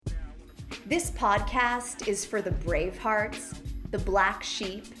This podcast is for the bravehearts, the black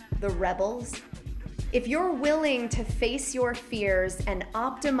sheep, the rebels. If you're willing to face your fears and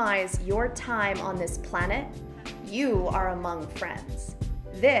optimize your time on this planet, you are among friends.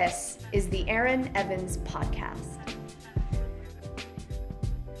 This is the Erin Evans Podcast.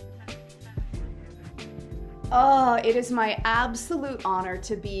 Oh, it is my absolute honor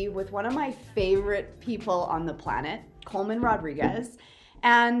to be with one of my favorite people on the planet, Coleman Rodriguez.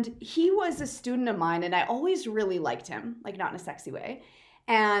 And he was a student of mine, and I always really liked him, like not in a sexy way.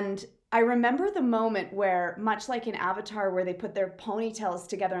 And I remember the moment where, much like in Avatar, where they put their ponytails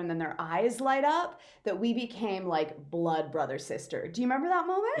together and then their eyes light up, that we became like blood brother sister. Do you remember that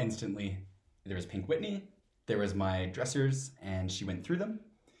moment? Instantly. There was Pink Whitney, there was my dressers, and she went through them.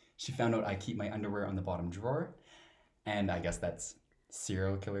 She found out I keep my underwear on the bottom drawer, and I guess that's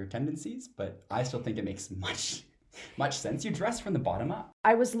serial killer tendencies, but I still think it makes much sense. You dress from the bottom up.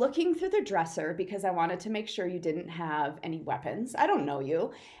 I was looking through the dresser because I wanted to make sure you didn't have any weapons. I don't know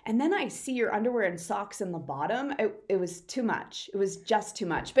you. And then I see your underwear and socks in the bottom. It was too much. It was just too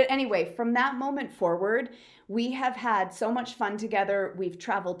much. But anyway, from that moment forward, we have had so much fun together. We've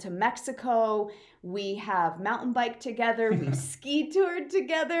traveled to Mexico. We have mountain biked together. We've ski toured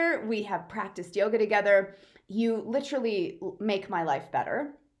together. We have practiced yoga together. You literally make my life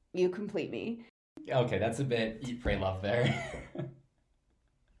better. You complete me. Okay, that's a bit eat, pray, love there.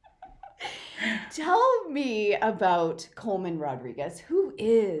 Tell me about Coleman Rodriguez. Who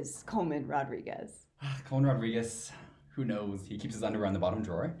is Coleman Rodriguez? Coleman Rodriguez, who knows? He keeps his underwear on the bottom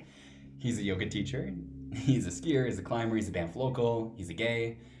drawer. He's a yoga teacher. He's a skier. He's a climber. He's a Banff local. He's a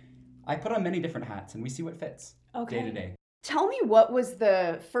gay. I put on many different hats, and we see what fits day to day. Tell me, what was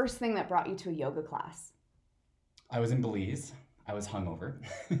the first thing that brought you to a yoga class? I was in Belize. I was hungover.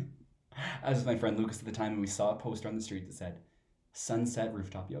 I was with my friend Lucas at the time, and we saw a poster on the street that said, Sunset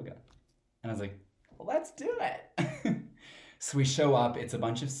Rooftop Yoga. And I was like, well, let's do it. So we show up. It's a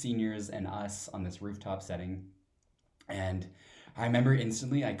bunch of seniors and us on this rooftop setting. And I remember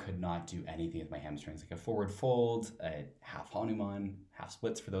instantly I could not do anything with my hamstrings. Like a forward fold, a half Hanuman, half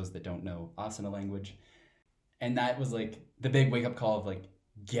splits for those that don't know asana language. And that was like the big wake-up call of like,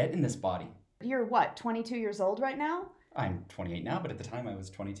 get in this body. You're what, 22 years old right now? I'm 28 now, but at the time I was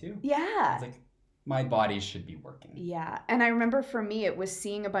 22. Yeah. I was like, my body should be working. Yeah. And I remember for me, it was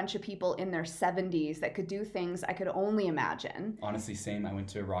seeing a bunch of people in their 70s that could do things I could only imagine. Honestly, same. I went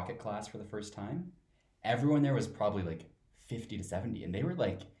to a rocket class for the first time. Everyone there was probably like 50 to 70, and they were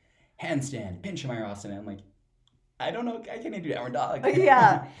like, handstand, Pinchamayurasana. I'm like, I don't know, I can't even do downward dog.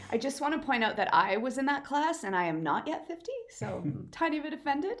 Yeah. I just want to point out that I was in that class, and I am not yet 50, so I'm a tiny bit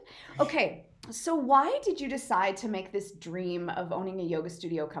offended. Okay. So why did you decide to make this dream of owning a yoga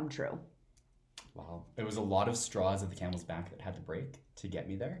studio come true? Well, there was a lot of straws at the camel's back that had to break to get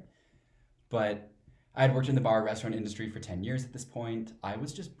me there. But I had worked in the bar restaurant industry for 10 years at this point. I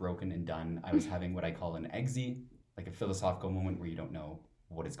was just broken and done. I was having what I call an exy, like a philosophical moment where you don't know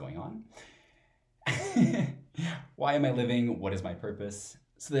what is going on. Why am I living? What is my purpose?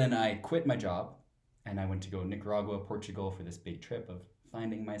 So then I quit my job and I went to go to Nicaragua, Portugal for this big trip of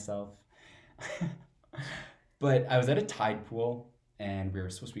finding myself. But I was at a tide pool and we were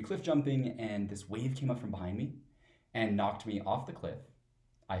supposed to be cliff jumping, and this wave came up from behind me and knocked me off the cliff.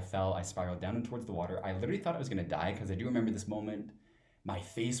 I fell, I spiraled down and towards the water. I literally thought I was going to die because I do remember this moment. My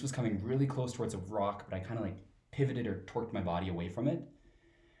face was coming really close towards a rock, but I kind of like pivoted or torqued my body away from it.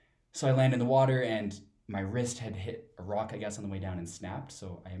 So I landed in the water and my wrist had hit a rock, I guess, on the way down and snapped.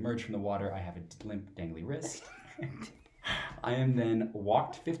 So I emerged from the water. I have a limp, dangly wrist. I am then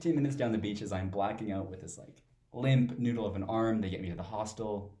walked 15 minutes down the beach as I'm blacking out with this like limp noodle of an arm. They get me to the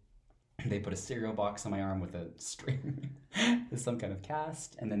hostel. They put a cereal box on my arm with a string with some kind of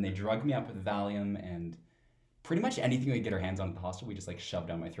cast. And then they drug me up with Valium and pretty much anything we could get our hands on at the hostel, we just like shoved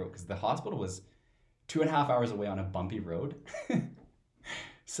down my throat because the hospital was 2.5 hours away on a bumpy road.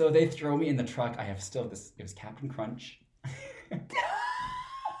 So they throw me in the truck. I have still this, it was Captain Crunch.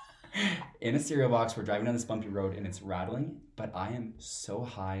 In a cereal box, we're driving down this bumpy road and it's rattling, but I am so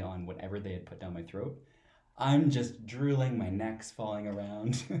high on whatever they had put down my throat. I'm just drooling, my neck's falling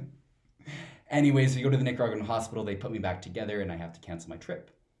around. Anyways, we go to the Nicaraguan hospital, they put me back together and I have to cancel my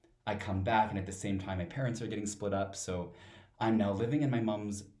trip. I come back and at the same time my parents are getting split up, so I'm now living in my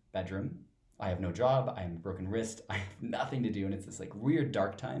mom's bedroom. I have no job, I have a broken wrist, I have nothing to do, and it's this like weird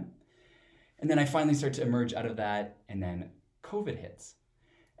dark time. And then I finally start to emerge out of that, and then COVID hits.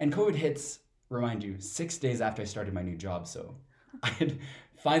 And COVID hits, remind you, 6 days after I started my new job, so I had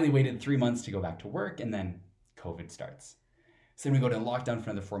finally waited 3 months to go back to work, and then COVID starts. So then we go to lockdown for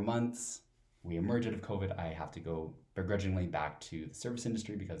another 4 months. we emerge out of COVID, I have to go begrudgingly back to the service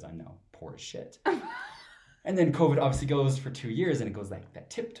industry because I'm now poor as shit. And then COVID obviously goes for 2 years, and it goes like that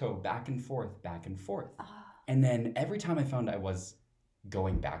tiptoe back and forth, back and forth. And then every time I found I was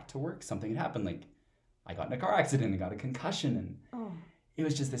going back to work, something had happened. Like I got in a car accident, I got a concussion, and it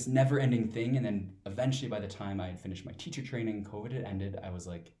was just this never-ending thing. And then eventually, by the time I had finished my teacher training, COVID had ended. I was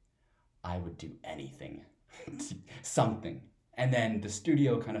like, I would do anything, something. And then the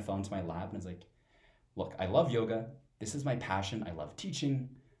studio kind of fell into my lap, and I was like, look, I love yoga. This is my passion. I love teaching.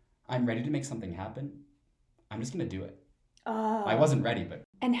 I'm ready to make something happen. I'm just going to do it. I wasn't ready, but...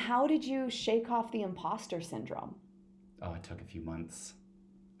 And how did you shake off the imposter syndrome? Oh, it took a few months.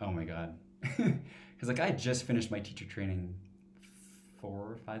 Oh my God. Because like I had just finished my teacher training 4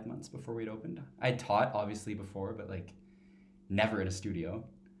 or 5 months before we'd opened. I taught obviously before, but like never in a studio.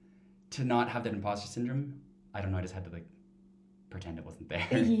 To not have that imposter syndrome, I don't know, I just had to like pretend it wasn't there.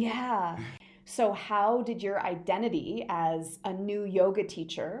 Yeah. So how did your identity as a new yoga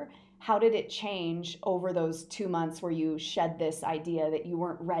teacher, how did it change over those 2 months where you shed this idea that you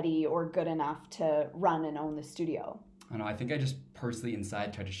weren't ready or good enough to run and own the studio? I don't know, I think I just personally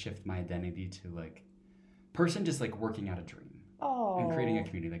inside tried to shift my identity to like person just like working out a dream and creating a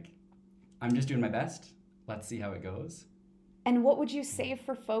community. Like I'm just doing my best. Let's see how it goes. And what would you say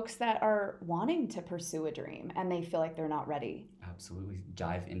for folks that are wanting to pursue a dream and they feel like they're not ready? Absolutely.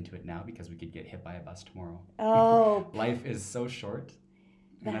 Dive into it now because we could get hit by a bus tomorrow. Oh. Life is so short.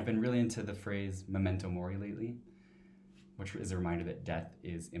 And I've been really into the phrase memento mori lately, which is a reminder that death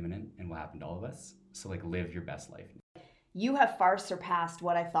is imminent and will happen to all of us. So like live your best life. You have far surpassed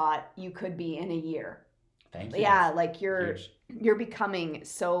what I thought you could be in a year. Thank you. Yeah, like you're becoming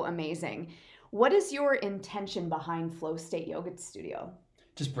so amazing. What is your intention behind Flow State Yoga Studio?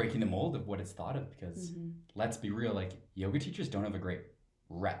 Just breaking the mold of what it's thought of, because let's be real, like yoga teachers don't have a great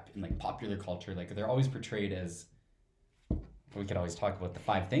rep in like popular culture. Like they're always portrayed as, we could always talk about the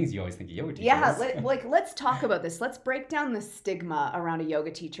 5 things you always think a yoga teacher is. Let's talk about this. Let's break down the stigma around a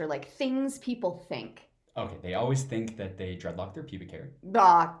yoga teacher, like things people think. Okay, they always think that they dreadlock their pubic hair.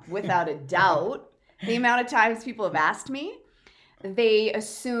 Without a doubt. The amount of times people have asked me, they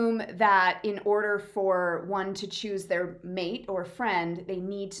assume that in order for one to choose their mate or friend, they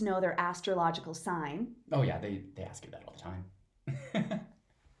need to know their astrological sign. Oh yeah, they ask you that all the time.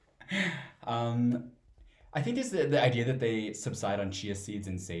 I think there's the idea that they subside on chia seeds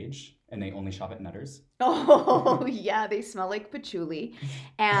and sage, and they only shop at Nutters. Oh yeah, they smell like patchouli,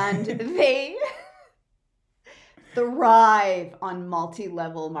 and they thrive on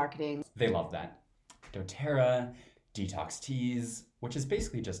multi-level marketing. They love that. doTERRA, detox teas, which is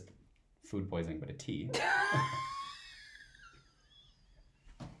basically just food poisoning but a tea.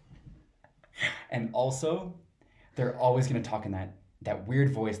 And also, they're always going to talk in that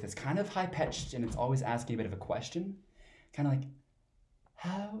weird voice that's kind of high-pitched, and it's always asking a bit of a question. Kind of like,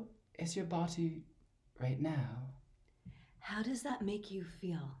 how is your body right now? How does that make you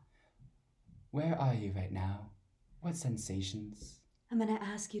feel? Where are you right now? What sensations? I'm going to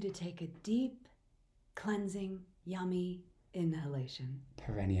ask you to take a deep, cleansing, yummy inhalation.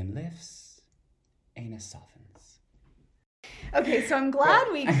 Perineum lifts, anus softens. Okay, so I'm glad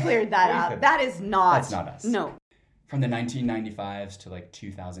we cleared that up. That's not us. No. From the 1995s to like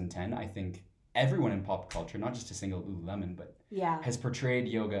 2010, I think everyone in pop culture, not just a single Lululemon, but has portrayed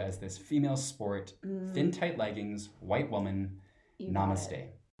yoga as this female sport, thin, tight leggings, white woman, namaste.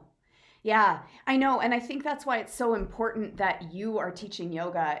 Yeah, I know. And I think that's why it's so important that you are teaching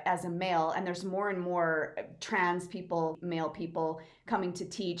yoga as a male, and there's more and more trans people, male people coming to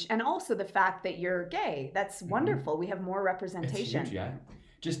teach. And also the fact that you're gay. That's wonderful. We have more representation. It's huge, yeah.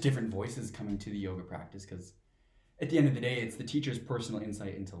 Just different voices coming to the yoga practice, because at the end of the day, it's the teacher's personal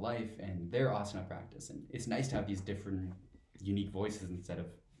insight into life and their asana practice. And it's nice to have these different, unique voices instead of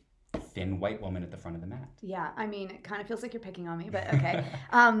thin white woman at the front of the mat. Yeah, I mean, it kind of feels like you're picking on me, but okay.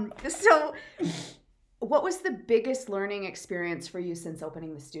 So what was the biggest learning experience for you since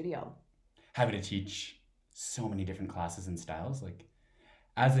opening the studio? Having to teach so many different classes and styles. Like,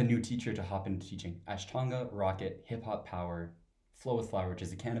 as a new teacher, to hop into teaching Ashtanga, Rocket, Hip Hop Power, Flow with Flower, which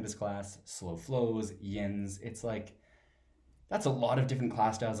is a cannabis class, slow flows, yins. It's like, that's a lot of different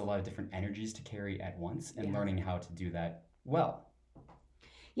class styles, a lot of different energies to carry at once, and learning how to do that well.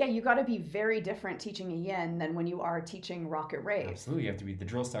 Yeah, you got to be very different teaching a yin than when you are teaching Rocket Rave. Absolutely. You have to be the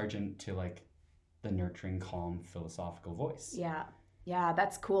drill sergeant to like the nurturing, calm, philosophical voice. Yeah,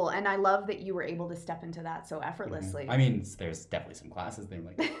 that's cool. And I love that you were able to step into that so effortlessly. I mean, there's definitely some classes they're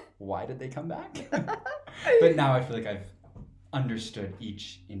like, why did they come back? But now I feel like I've understood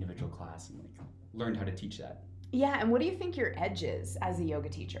each individual class and like learned how to teach that. Yeah, and what do you think your edge is as a yoga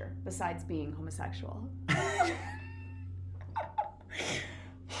teacher, besides being homosexual?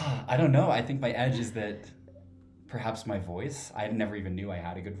 I don't know. I think my edge is that perhaps my voice. I never even knew I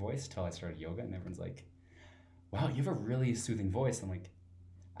had a good voice till I started yoga, and everyone's like, wow, you have a really soothing voice. I'm like,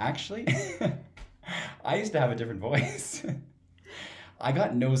 actually, I used to have a different voice. I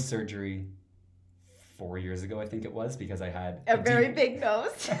got nose surgery 4 years ago, I think it was, because I had A very big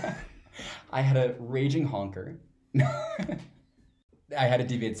nose. I had a raging honker. I had a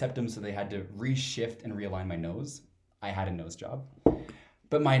deviated septum, so they had to reshift and realign my nose. I had a nose job.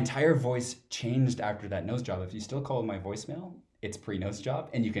 But my entire voice changed after that nose job. If you still call my voicemail, it's pre-nose job,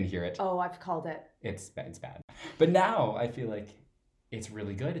 and you can hear it. Oh, I've called it. It's bad. But now I feel like it's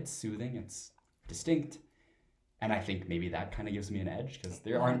really good. It's soothing. It's distinct. And I think maybe that kind of gives me an edge because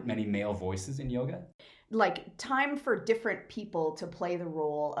there aren't many male voices in yoga. Like time for different people to play the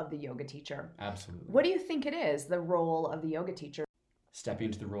role of the yoga teacher. Absolutely. What do you think it is, the role of the yoga teacher? Stepping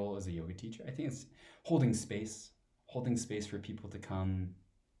into the role as a yoga teacher, I think it's holding space for people to come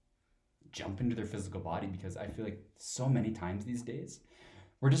jump into their physical body, because I feel like so many times these days,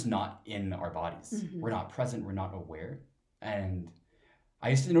 we're just not in our bodies. Mm-hmm. We're not present. We're not aware. And I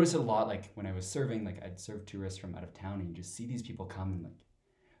used to notice it a lot, like when I was serving, like I'd serve tourists from out of town and you just see these people come and like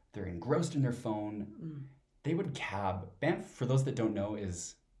they're engrossed in their phone. They would cab. Banff, for those that don't know,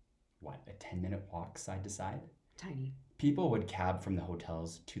 is what, a 10-minute walk side to side? Tiny. People would cab from the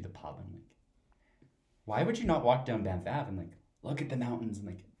hotels to the pub. And like, why would you not walk down Banff Ave and like look at the mountains and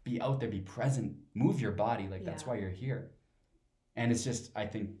like be out there, be present, move your body? Like that's why you're here. And it's just, I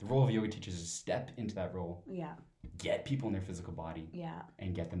think the role of yoga teachers is step into that role. Yeah. Get people in their physical body. Yeah.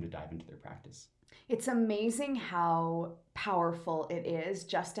 And get them to dive into their practice. It's amazing how powerful it is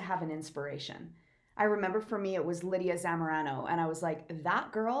just to have an inspiration. I remember for me, it was Lydia Zamorano, and I was like,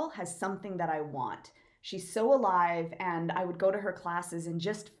 that girl has something that I want. She's so alive, and I would go to her classes and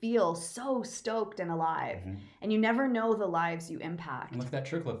just feel so stoked and alive. Mm-hmm. And you never know the lives you impact. And look at that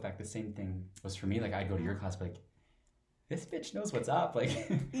trickle effect. The same thing was for me. Like I'd go to your class, but like, this bitch knows what's up. Like,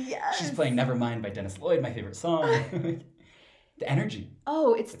 yes. She's playing Nevermind by Dennis Lloyd, my favorite song. The energy.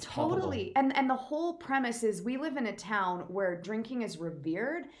 Oh, it's totally. And the whole premise is we live in a town where drinking is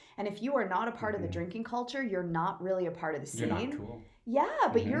revered. And if you are not a part of the drinking culture, you're not really a part of the scene. You're not cool. Yeah,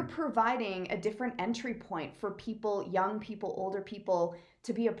 but you're providing a different entry point for people, young people, older people,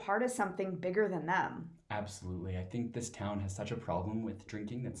 to be a part of something bigger than them. Absolutely. I think this town has such a problem with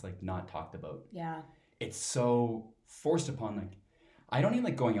drinking that's like not talked about. Yeah. It's so forced upon. Like, I don't even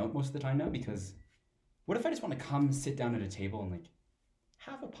like going out most of the time now, because what if I just want to come sit down at a table and like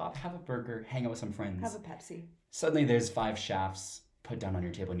have a pop, have a burger, hang out with some friends? Have a Pepsi. Suddenly there's 5 shafts put down on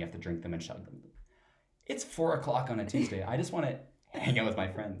your table and you have to drink them and chug them. It's 4:00 on a Tuesday. I just want to hang out with my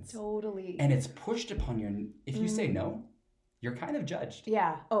friends. Totally. And it's pushed upon you. If you say no, you're kind of judged.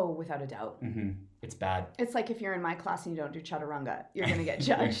 Yeah. Oh, without a doubt. It's bad. It's like if you're in my class and you don't do chaturanga, you're going to get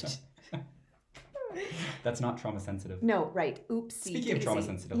judged. That's not trauma sensitive. No, right. Oopsie. Speaking of trauma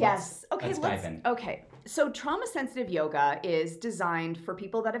sensitive, yes. Let's dive in. Okay. So trauma sensitive yoga is designed for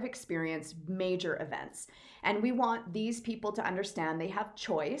people that have experienced major events. And we want these people to understand they have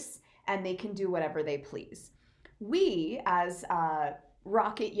choice and they can do whatever they please. We, as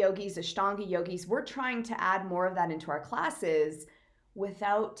rocket yogis, Ashtanga yogis, we're trying to add more of that into our classes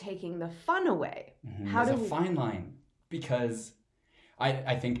without taking the fun away. There's a fine line, because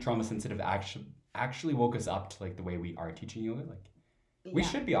I think trauma sensitive actually woke us up to like the way we are teaching yoga. Like we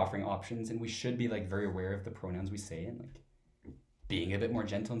should be offering options, and we should be like very aware of the pronouns we say and like being a bit more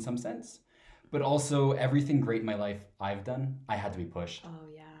gentle in some sense. But also everything great in my life I've done, I had to be pushed. Oh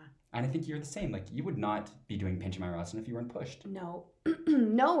yeah. And I think you're the same. Like you would not be doing Pinchamayurasana if you weren't pushed. No.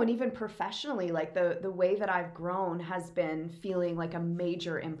 No, and even professionally, like the way that I've grown has been feeling like a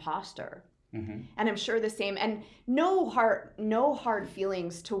major imposter. And I'm sure the same, and no hard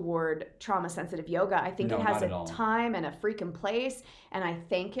feelings toward trauma sensitive yoga. I think it has a time and a freaking place, and I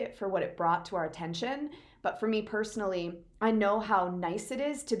thank it for what it brought to our attention. But for me personally, I know how nice it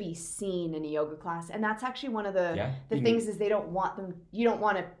is to be seen in a yoga class, and that's actually one of the things is you don't want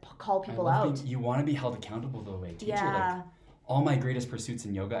to call people out. You want to be held accountable the way teacher. Like all my greatest pursuits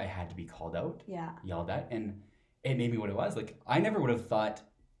in yoga, I had to be called out, yelled at, and it made me what it was. Like I never would have thought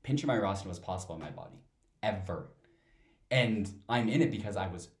Pinchamayurasana was possible in my body, ever. And I'm in it because I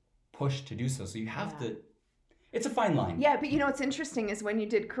was pushed to do so. So you have to, it's a fine line. Yeah, but you know what's interesting is when you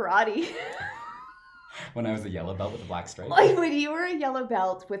did karate. When I was a yellow belt with a black stripe. Like when you were a yellow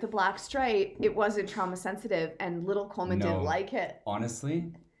belt with a black stripe, it wasn't trauma sensitive, and little Coleman didn't like it.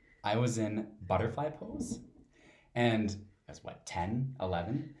 Honestly, I was in butterfly pose, and I was 10,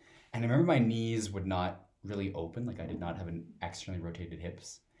 11. And I remember my knees would not really open. Like I did not have an externally rotated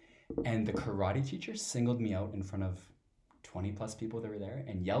hips. And the karate teacher singled me out in front of 20 plus people that were there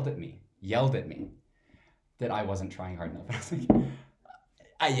and yelled at me that I wasn't trying hard enough. And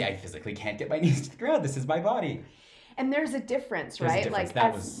I was like, I physically can't get my knees to the ground. This is my body. And there's a difference, There's right? a difference.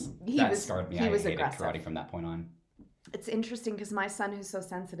 Like that scarred me. He was hated aggressive. karate from that point on. It's interesting because my son, who's so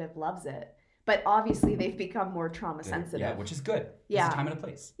sensitive, loves it. But obviously they've become more trauma sensitive. Yeah, which is good. Yeah. There's a time and a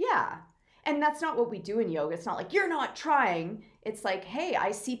place. Yeah. And that's not what we do in yoga. It's not like, you're not trying. It's like, hey,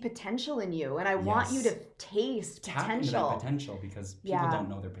 I see potential in you and I want you to taste Tap potential. into that potential because people don't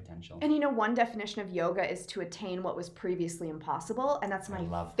know their potential. And you know, one definition of yoga is to attain what was previously impossible. And that's my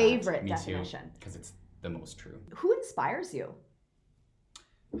love favorite Me definition. Because it's the most true. Who inspires you?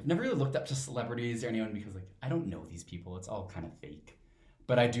 I've never really looked up to celebrities or anyone because like I don't know these people. It's all kind of fake.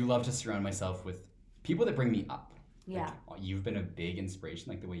 But I do love to surround myself with people that bring me up. Yeah. Like, you've been a big inspiration,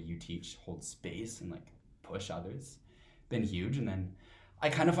 like the way you teach, hold space, and like push others. Been huge. And then I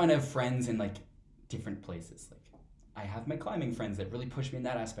kind of find I have friends in like different places. Like I have my climbing friends that really push me in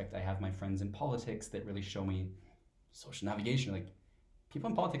that aspect. I have my friends in politics that really show me social navigation. Like people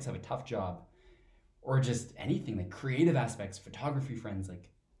in politics have a tough job. Or just anything, like creative aspects, photography friends.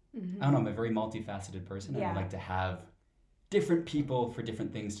 Like I don't know, I'm a very multifaceted person. And I like to have different people for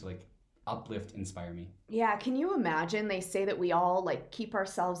different things to like uplift, inspire me. Yeah, can you imagine? They say that we all like keep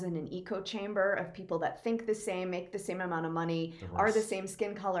ourselves in an echo chamber of people that think the same, make the same amount of money, are the same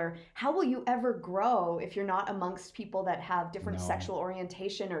skin color. How will you ever grow if you're not amongst people that have different sexual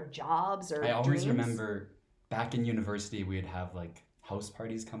orientation or jobs or I always dreams? remember back in university, we'd have like house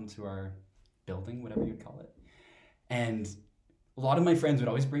parties come to our building, whatever you'd call it. And a lot of my friends would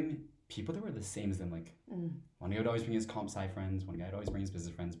always bring people that were the same as them. Like one guy would always bring his comp sci friends, one guy would always bring his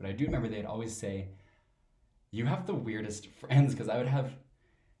business friends. But I do remember they'd always say, you have the weirdest friends, because I would have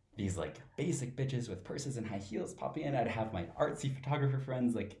these like basic bitches with purses and high heels popping in. I'd have my artsy photographer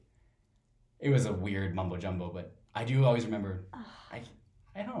friends. Like it was a weird mumbo jumbo, but I do always remember I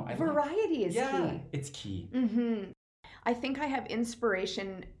don't know. Variety is key. It's key. I think I have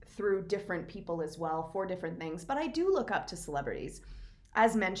inspiration through different people as well for different things, but I do look up to celebrities.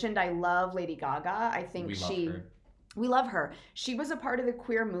 As mentioned, I love Lady Gaga. I think we love her. She was a part of the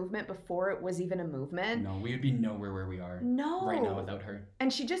queer movement before it was even a movement. No, we would be nowhere where we are right now without her.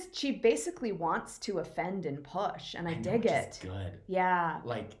 And she basically wants to offend and push, and I dig it. It's good. Yeah.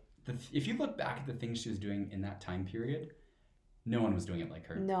 Like if you look back at the things she was doing in that time period, no one was doing it like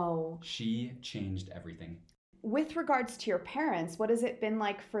her. No. She changed everything. With regards to your parents, what has it been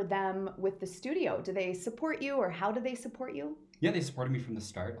like for them with the studio? Do they support you, or how do they support you? Yeah, they supported me from the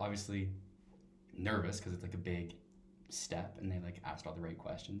start. Obviously nervous because it's like a big step and they like asked all the right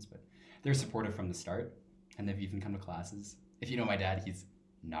questions, but they're supportive from the start, and they've even come to classes. If you know my dad, he's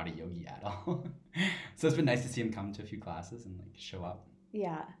not a yogi at all. So it's been nice to see him come to a few classes and like show up.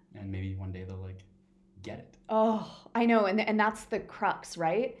 Yeah. And maybe one day they'll like get it. Oh, I know. And that's the crux,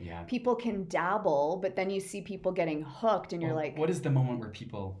 right? Yeah. People can dabble, but then you see people getting hooked and you're like, what is the moment where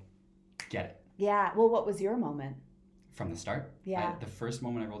people get it? Yeah. Well, what was your moment? From the start? Yeah. The first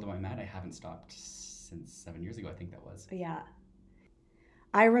moment I rolled on my mat, I haven't stopped since 7 years ago, I think that was. Yeah.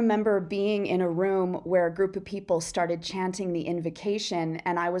 I remember being in a room where a group of people started chanting the invocation,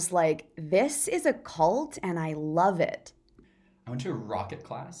 and I was like, this is a cult and I love it. I went to a rocket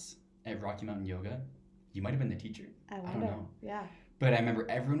class at Rocky Mountain Yoga. You might have been the teacher. I don't know. Yeah. But I remember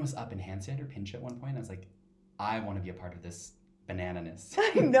everyone was up in handstand or pinch at one point. I was like, I want to be a part of this banana-ness.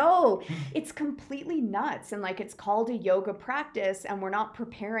 I know. It's completely nuts. And like, it's called a yoga practice, and we're not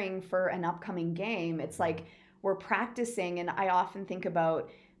preparing for an upcoming game. It's like we're practicing. And I often think about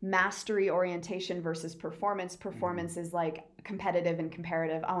mastery orientation versus performance. Performance is like competitive and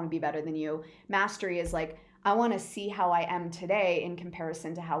comparative. I want to be better than you. Mastery is like, I want to see how I am today in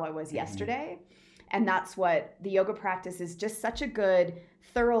comparison to how I was yesterday. And that's what the yoga practice is, just such a good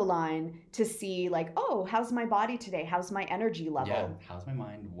thorough line to see, like, oh, how's my body today? How's my energy level? Yeah, how's my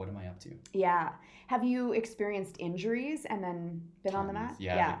mind? What am I up to? Yeah. Have you experienced injuries and then been on the mat?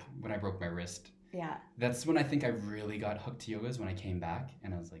 Yeah. Like when I broke my wrist. Yeah. That's when I think I really got hooked to yoga, is when I came back,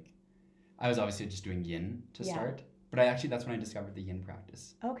 and I was like, I was obviously just doing yin to start. But that's when I discovered the yin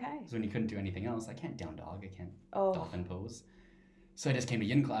practice. Okay. So when you couldn't do anything else, I can't down dog, I can't dolphin pose. So I just came to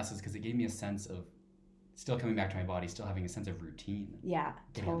yin classes because it gave me a sense of still coming back to my body, still having a sense of routine. Yeah,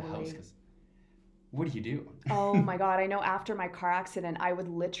 getting out of the house, because what do you do? Oh my God, I know after my car accident, I would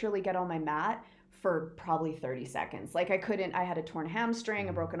literally get on my mat for probably 30 seconds. Like I had a torn hamstring,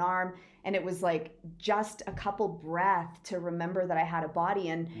 a broken arm, and it was like just a couple breaths to remember that I had a body.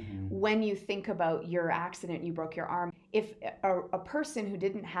 And when you think about your accident, you broke your arm, if a person who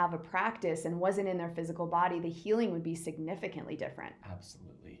didn't have a practice and wasn't in their physical body, the healing would be significantly different.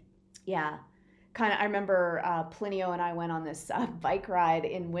 Absolutely. Yeah. I remember Plinio and I went on this bike ride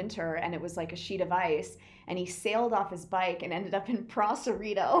in winter, and it was like a sheet of ice, and he sailed off his bike and ended up in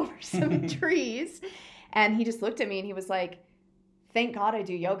Prosarita over some trees. And he just looked at me and he was like, thank God I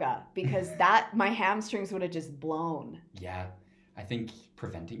do yoga, because my hamstrings would have just blown. Yeah. I think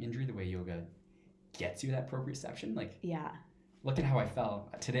preventing injury the way yoga gets you that proprioception, like, yeah. Look at how I fell.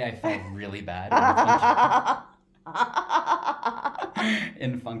 Today I fell really bad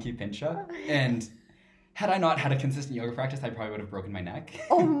in Funky Pincha. And had I not had a consistent yoga practice, I probably would have broken my neck.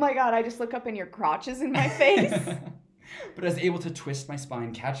 Oh my God, I just look up and your crotch is in my face. But I was able to twist my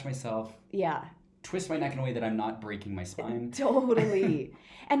spine, catch myself. Yeah. Twist my neck in a way that I'm not breaking my spine. Totally.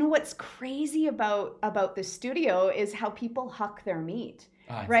 And what's crazy about the studio is how people huck their meat.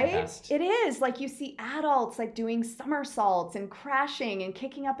 Oh, right? It is. Like, you see adults like doing somersaults and crashing and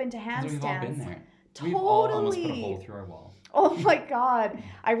kicking up into handstands. We've all been there. Totally. We've all almost put a hole through our wall. Oh my God.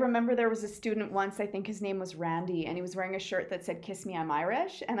 I remember there was a student once, I think his name was Randy, and he was wearing a shirt that said, "Kiss Me, I'm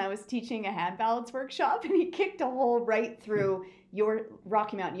Irish." And I was teaching a hand balance workshop, and he kicked a hole right through your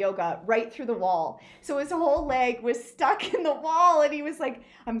Rocky Mountain Yoga, right through the wall. So his whole leg was stuck in the wall, and he was like,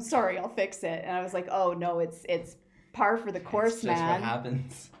 "I'm sorry, I'll fix it." And I was like, "Oh no, it's par for the course, it's man." That's what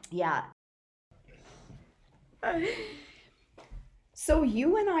happens. Yeah. So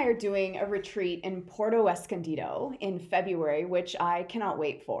you and I are doing a retreat in Porto Escondido in February, which I cannot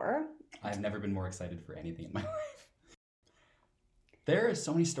wait for. I've never been more excited for anything in my life. There are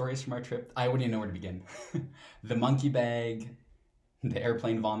so many stories from our trip. I wouldn't even know where to begin. The monkey bag, the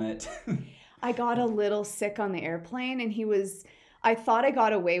airplane vomit. I got a little sick on the airplane, and I thought I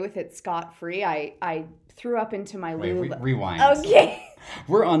got away with it scot-free. I threw up into my Rewind. Okay.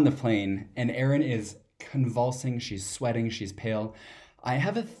 We're on the plane, and Erin is convulsing. She's sweating. She's pale. I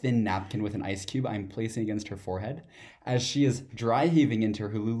have a thin napkin with an ice cube I'm placing against her forehead as she is dry heaving into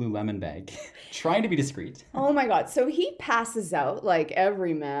her Lululemon bag, trying to be discreet. Oh my God. So he passes out like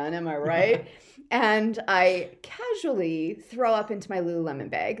every man, am I right? And I casually throw up into my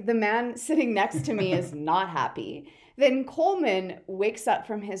Lululemon bag. The man sitting next to me is not happy. Then Coleman wakes up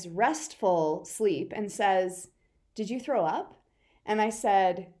from his restful sleep and says, "Did you throw up?" And I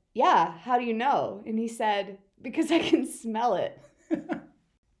said, "Yeah, how do you know?" And he said, "Because I can smell it."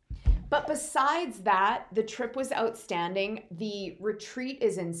 But besides that, the trip was outstanding. The retreat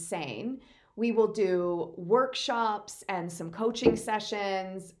is insane. We will do workshops and some coaching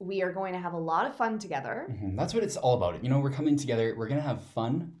sessions. We are going to have a lot of fun together. Mm-hmm. That's what it's all about. We're coming together. We're going to have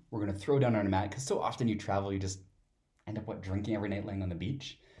fun. We're going to throw down on a mat, because so often you travel, you just end up, drinking every night laying on the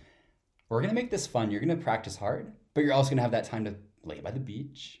beach. We're going to make this fun. You're going to practice hard, but you're also going to have that time to lay by the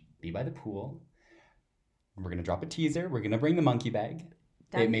beach, be by the pool. We're going to drop a teaser. We're going to bring the monkey bag.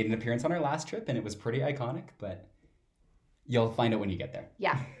 Done. It made an appearance on our last trip, and it was pretty iconic, but you'll find out when you get there.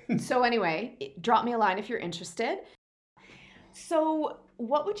 Yeah. So anyway, drop me a line if you're interested. So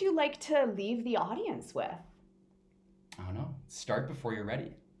what would you like to leave the audience with? I don't know. Start before you're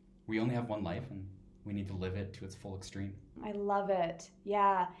ready. We only have one life, and we need to live it to its full extreme. I love it.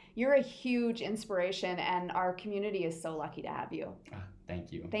 Yeah. You're a huge inspiration, and our community is so lucky to have you.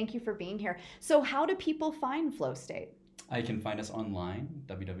 Thank you. Thank you for being here. So how do people find Flow State? You can find us online,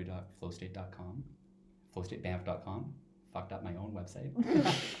 www.flowstate.com, flowstatebanff.com. Fucked up my own website.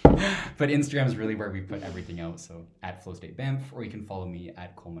 But Instagram is really where we put everything out. So at FlowStateBanff, or you can follow me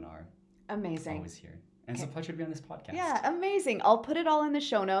at Colmenar. Amazing. Always here. And It's a pleasure to be on this podcast. Yeah, amazing. I'll put it all in the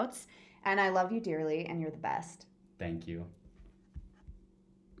show notes. And I love you dearly, and you're the best. Thank you.